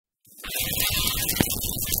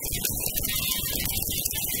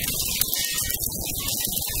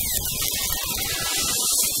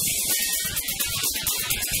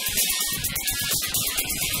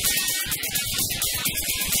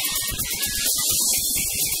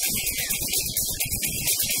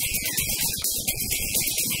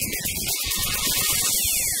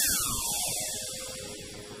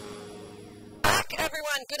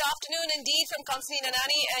indeed from Constantine and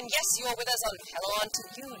Annie, and yes, you are with us on Hello Auntie.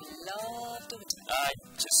 You love doing it. I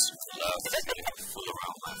just love getting full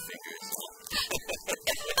around my fingers.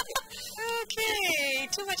 Okay,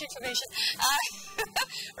 too much information.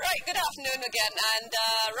 Right, good afternoon again, and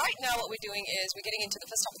right now what we're doing is we're getting into the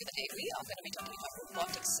first topic of the day. We are going to be talking about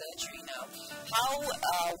robotic surgery now. How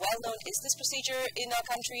well known is this procedure in our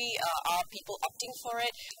country? Are people opting for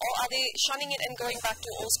it, or are they shunning it and going back to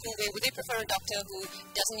old school way? Would they prefer a doctor who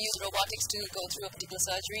doesn't use robotics to go through a particular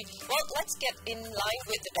surgery? Well, let's get in line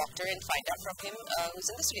with the doctor and find out from him who's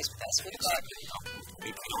in the studios with us.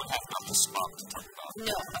 We don't have Dr. Spark to talk about.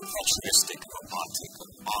 No, unfortunately. Futuristic robotic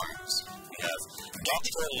arms. We have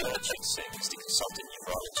Dr. Urological, who's the consultant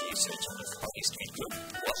urology surgeon of Harley Street Group.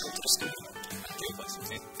 Welcome to the studio.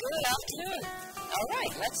 Good afternoon. All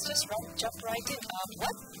right, let's just jump right in.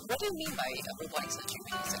 What do you mean by robotic surgery?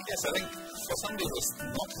 Yes, I think for somebody who's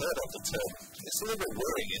not heard of the term, it's a little bit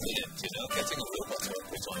worrying, isn't it? Getting a robot to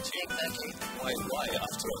operate on you. Exactly. Why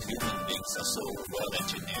after all, human beings are so well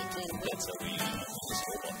engineered that we use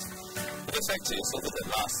robots. But the fact is, over the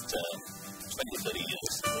last 20, 30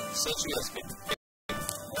 years, surgery has been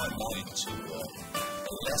more and more into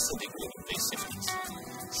a lesser degree of invasiveness.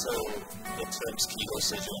 So the terms keyhole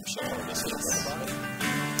surgery, I'm sure all of us have heard about it.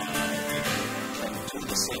 Can do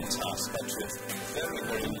the same task, but with very,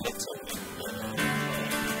 very little in the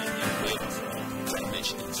way of damage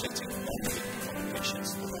inflicting on the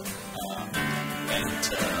patients. And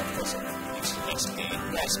of course, less pain,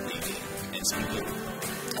 less bleeding, and speed.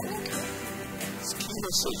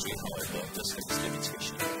 Keyhole surgery, however, does have its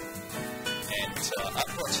limitation. And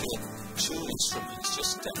I've got here two instruments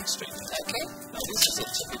just to demonstrate that. Okay. Now, this is a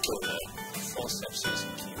typical forceps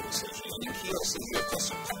using keyhole surgery. And in keyhole surgery, of course,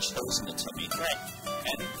 you punch holes in the tummy. Right.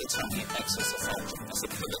 And the tummy acts as a fulcrum, as a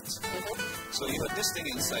pivot. So you have this thing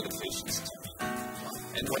inside the patient's tummy.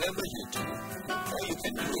 And whatever you do, all you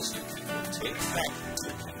can do is you can rotate back,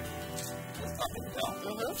 you can move up and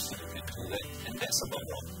down, so you can do that, and that's about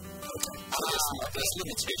all. So there's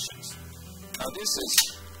limitations. Now, this is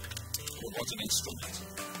a robotic instrument.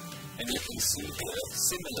 And you can see here,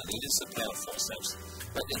 similarly, this is a pair of forceps,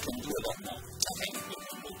 but it can do a lot more. Okay. You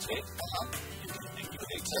can rotate, you can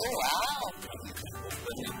manipulate. Oh, wow. You can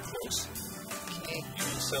open and close. Okay.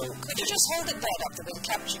 So, could you just hold it there, Doctor? The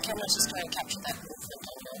camera's just trying to capture that movement.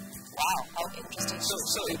 Wow, how interesting.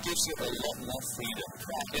 So it gives you a lot more freedom.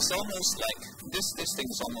 Yeah. It's almost like, this thing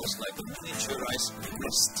is almost like a miniaturized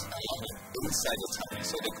wrist inside the tummy.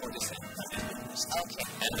 So they call this thing wrist. Okay.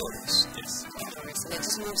 Endoris, yes. Endoris, and it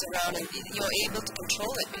just moves around and you're able to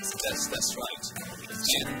control it, basically. That's right.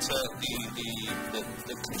 And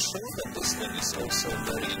the control of this thing is also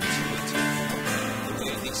very intuitive. The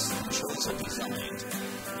way these controls are designed,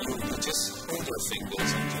 you just hold your fingers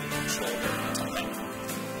onto the controller,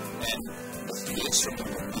 and the instrument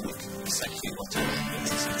will mimic exactly what you're doing.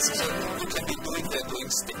 So you can be doing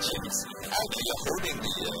stitching. You're holding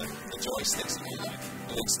the joysticks and you're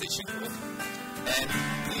doing stitching work. And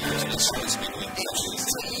the instrument's been doing stitching.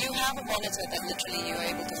 So you have a monitor that literally you're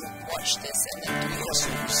able to watch this and then do it. Yes,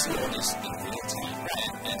 you see all this in real time.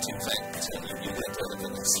 And in fact, you get a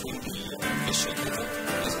 3D vision.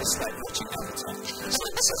 It's like watching Avatar. So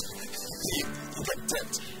you get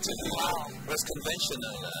depth to the whereas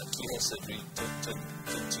conventional keyhole surgery to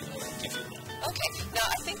give you that. Okay. Now,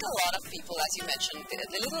 I think a lot of people, as you mentioned, they're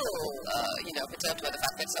a little, perturbed by the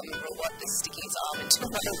fact that some robot is sticking its arm into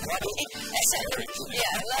my body.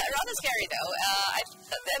 Yeah, rather scary though.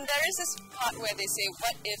 Then there is this part where they say,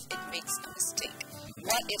 what if it makes a mistake?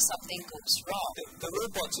 What if something goes wrong? The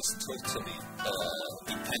robot is totally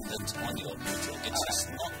dependent on the operator. It is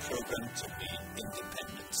not programmed to be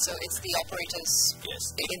independent. So it's the operator's... Yes.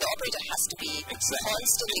 The operator has to be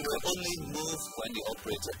constantly... It will only move when the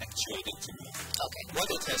operator actuates it to move. Okay. What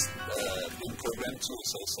it has been programmed to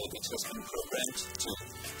is also it has been programmed to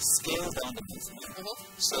scale down the movement.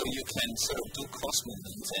 So you can sort of do cross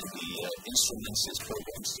movements and the instruments is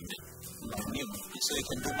programmed to make minute. So you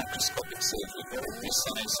can do microscopic surgery, very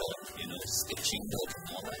precise stitching work and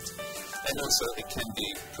all that. And also it can be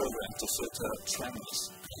programmed to filter tremors.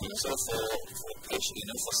 So for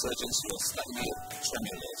patients, for surgeons who are slightly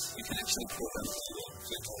tremulous, you can actually program to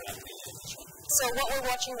filter out the tremor. So what we're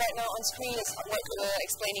watching right now on screen is what we were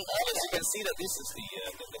explaining earlier. You can see that this is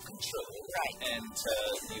the control. Right. And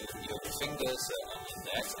your fingers are on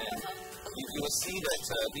that, and you will see that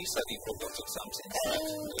these are the robotic arms inside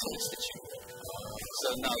the stitching. So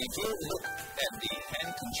now if you look at the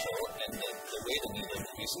hand control and the way the needle,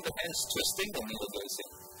 you see the hand's twisting, the needle goes in.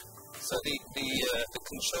 So the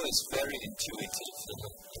control is very intuitive.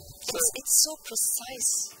 So it's so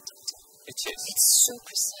precise. It is. It's so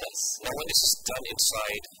precise. Now, when this is done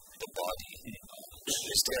inside the body,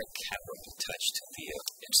 is there a camera attached to the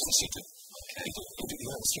institute? Okay. You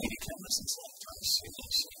have 3D cameras inside.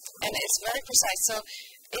 And it's very precise. So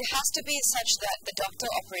it has to be such that the doctor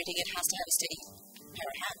operating it has to have a steady pair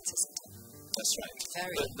of hands, isn't it? That's right.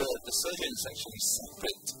 The surgeon is actually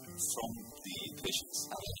separate from the patients.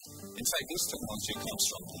 In fact, this technology comes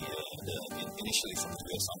from initially from the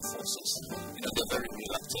US Armed Forces. They're very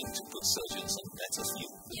reluctant to put surgeons on the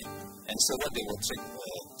battlefield. And so what they were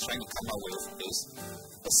trying to come up with is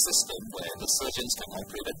a system where the surgeons can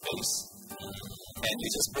operate at base, and you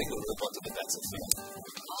just bring a robot to the battlefield.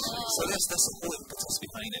 So that's the whole impetus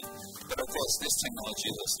behind it. But of course, this technology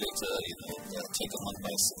was later, taken on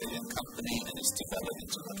by a civilian company and is developed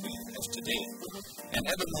into what we have today. And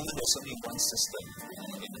at the moment, there's only one system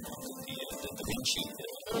in the market, the Da Vinci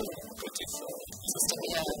operative system. We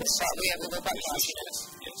have the robotic.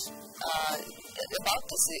 Yes. About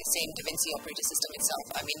the same Da Vinci operating system itself,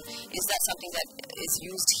 I mean, is that something that is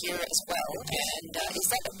used here as well? And is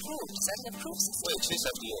that approved? Is that an approved system? Well, it is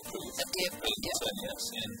FDA approved. FDA approved, yes.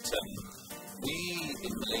 And we,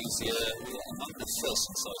 in Malaysia, we are among the first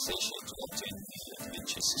in South Asia to obtain the Da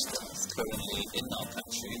Vinci system. Currently, in our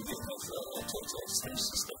country, we have a total of 3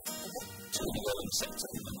 systems, 2 in the government sector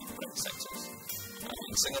and 1 in the private sectors.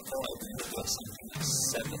 In Singapore, I think we have something like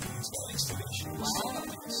 7 installations. Wow.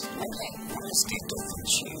 Okay. What is the Da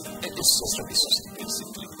Vinci? This system is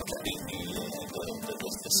basically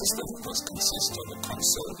the system was consist of a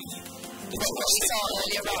console. What we saw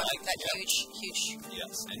earlier on, that huge.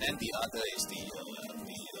 Yes, and then the other is the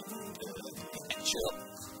actual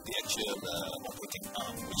operating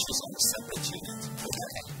arm, which is on a separate unit.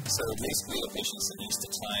 Okay. So basically, a patient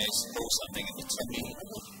anesthetised, hold something in the tummy,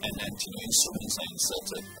 and then 2 instruments are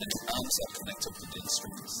inserted, and the arms are connected to the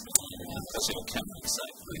instruments. Because you have a camera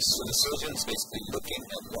inside. So the surgeon is basically looking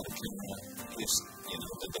at what the camera gives,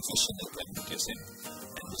 the vision that the camera gives him,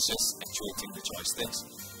 and he's just actuating the joysticks,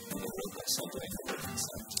 and the robots are doing the work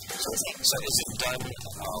inside. So is it done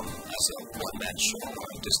as a one-man show,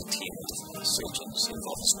 or does a team of surgeons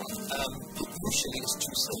involved as well? Usually it's 2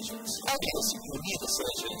 surgeons. Okay. Because you need the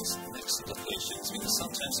surgeons next to the patients, because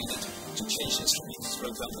sometimes you need to change instruments. For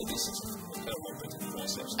example, this is a operating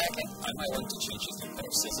process. Okay. I might want to change it to a pair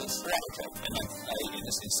of scissors. Right. Okay. And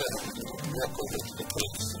instead of walk over to the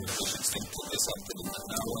patients, think, put this up, put it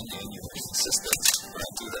now, and you have the system, and I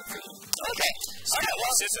do that for you. Okay. All right,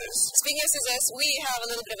 well, scissors. Speaking of scissors, we have a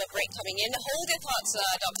little bit of a break coming in. Hold your thoughts,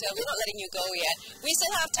 Doctor. We're not letting you go yet. We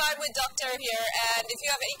still have time with Doctor here, and if you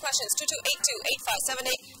have any questions,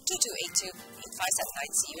 2282-8578,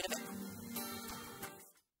 2282-8579. See you in a bit.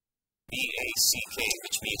 BACK,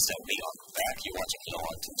 which means that we are back. You're watching Hello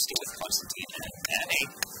on Tuesday with Constantine and Annie.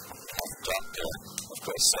 Doctor, of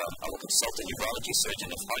course, our consultant urology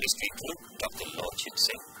surgeon of Harley Street Group, Dr. Chit.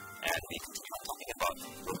 And we continue talking about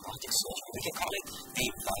robotic surgery. We can call it the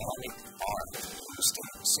bionic arm boosting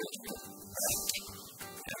surgery. Right?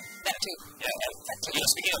 That too. Yeah.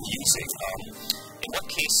 Speaking of using, in what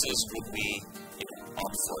cases would we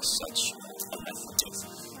opt for such a method?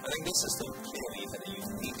 I think this system clearly had a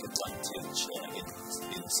unique advantage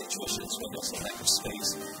in situations where there's a lack of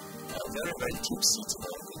space. Very, very deep-seated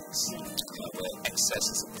organs, where access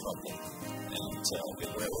is a problem. And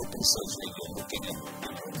with open surgery, you're looking at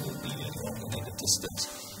the distance.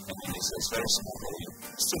 And it's very small volume.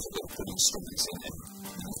 It's difficult to put instruments in and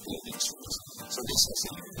build instruments. So this has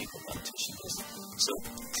a unique advantage in this. So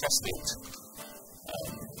prostate,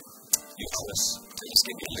 uterus, please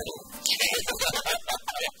give me a little.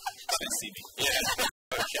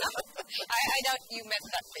 I know you meant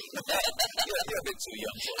that thing. You're a bit too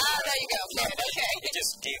young. There you go. Okay. You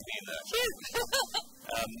just gave me the...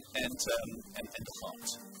 and the heart.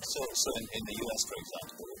 So in the US, for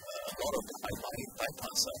example, a lot of the high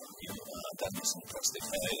bypass are done using prostate,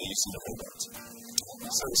 using the robot.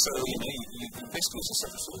 So you basically just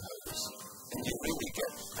have a full hose, and you really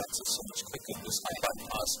get better so much quicker. This high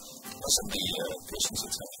bypass, most of the patients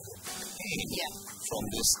are telling me pain from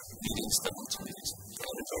this leading stomach to this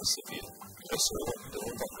very, very severe. So the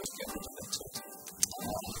robot will get rid of that totally.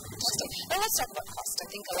 Well, let's talk about cost. I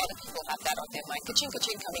think a lot of people have that on their mind. Ka-ching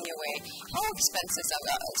coming your way. How expensive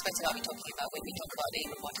are we talking about when we talk about a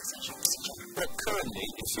robotic surgery procedure? Well, currently,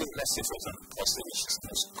 let's say for example, prostate, which is the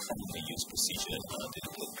most commonly used procedure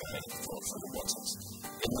for robotics.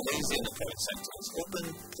 In Malaysia, in the private sector, open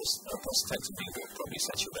prostatectomy will probably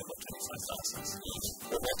set you back about 25,000.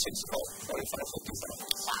 Robotics about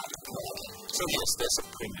 45,000-50,000. Wow. So yes, there's a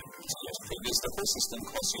premium. The whole system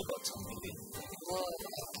costs you about 10 million. Whoa.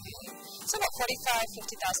 So about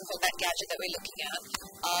 45,000-50,000 for that gadget that we're looking at.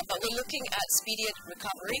 But we're looking at speedier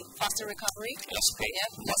recovery, faster recovery. Less pain,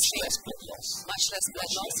 much less blood loss. Much less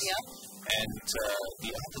blood loss, yeah. And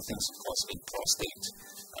the other things, of course, in prostate,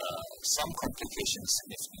 some complications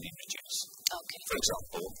significantly reduce. Okay. For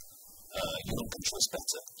example, urine control is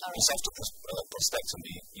better. Right. After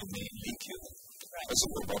prostatectomy, you may leak urine. Right. Because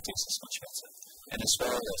of robotics is much better. And as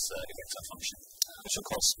well as erectile function, which of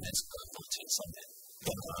course means voting some men.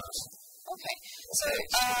 Okay. So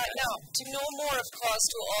now, to know more, of course,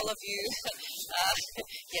 to all of you,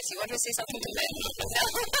 yes, you want to say something to men? No.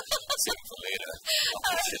 Save it for later.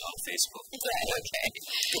 I'll post it on Facebook. Right, okay.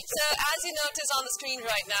 So as you notice on the screen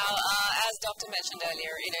right now, as Doctor mentioned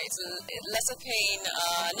earlier, it's lesser pain,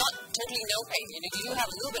 not totally no pain. You do have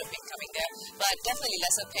a little bit of pain coming there, but definitely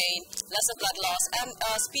lesser pain, lesser blood loss, and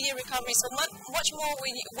speedier recovery. So much more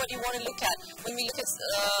what you want to look at when we look at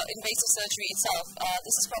invasive surgery itself.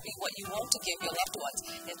 This is probably what you want to give your loved ones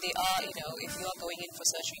if they are, if you are going in for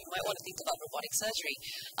surgery. You might want to think about robotic surgery.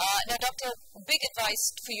 Now, Doctor, big advice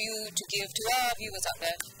for you to give to our viewers out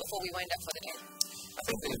there before we wind up for the day. I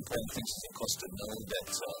think the important thing is, of course, to know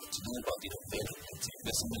about the availability.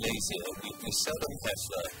 Because in Malaysia, we seldom have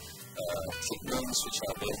treatments which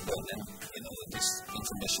are available, and this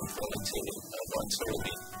information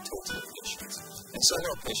voluntarily told to the patients. And so a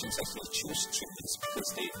lot of patients actually choose treatments because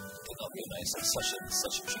they do not realize that such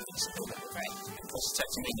a treatment is available. Right. And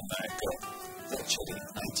prostatectomy in America, virtually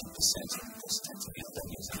 90% of prostatectomy are done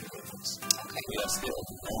using robots. Okay. We are still a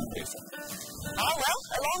long way from that. Oh, well,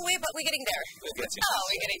 a long way, but we're getting there. We're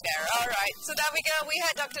getting there. All right. So there we go. We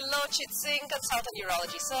had Dr. Chit, consultant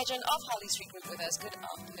urology surgeon of Harley Street Group with us. Good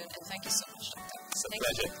afternoon, and thank you so much, Doctor. It's a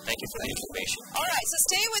pleasure. Thank you for the information. All right, so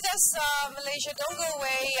stay with us, Malaysia. Don't go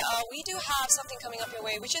away. We do have something coming up your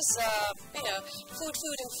way, which is, food.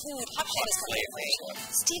 Hot is coming your way.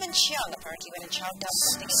 Stephen Chiang apparently went and chopped down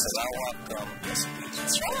something. Sarawak recipes.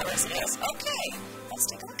 Sarawak recipes. Okay. Let's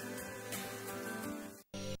take a look.